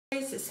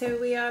guys, so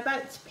we are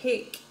about to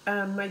pick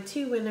my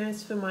 2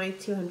 winners for my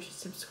 200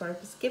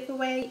 subscribers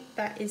giveaway.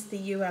 That is the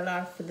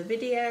URL for the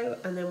video,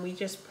 and then we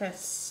just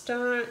press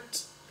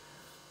start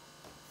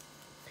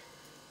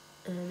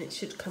and it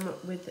should come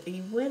up with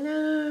a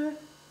winner.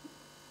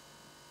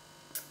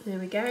 There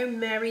we go,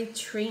 Mary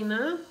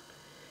Trina.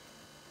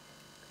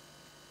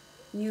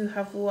 You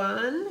have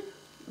won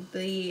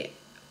the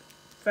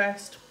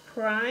first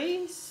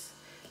prize.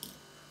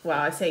 Well,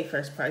 I say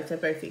first prize, they're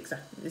both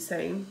exactly the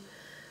same.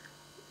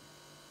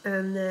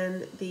 And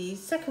then the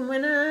second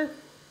winner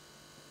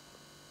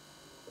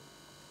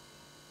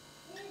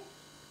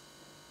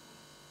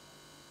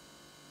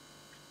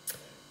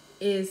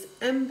is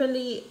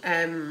Emberly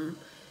M.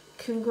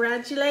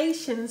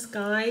 Congratulations,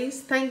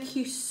 guys. Thank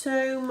you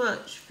so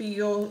much for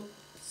your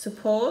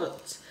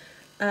support.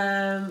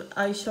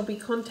 I shall be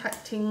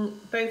contacting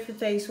both of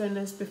those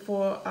winners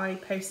before I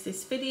post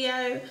this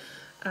video,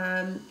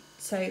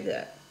 so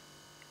that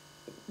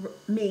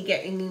me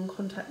getting in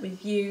contact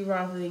with you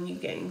rather than you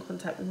getting in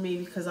contact with me,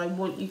 because I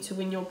want you to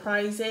win your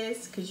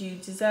prizes because you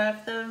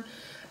deserve them.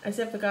 As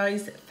ever,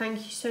 guys, thank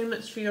you so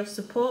much for your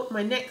support.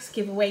 My next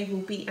giveaway will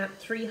be at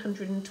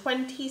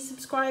 320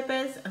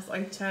 subscribers, as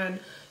I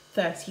turn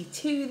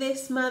 32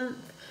 this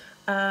month.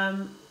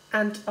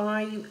 And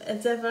I,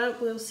 as ever,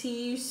 will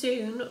see you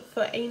soon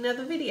for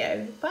another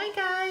video. Bye,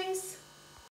 guys.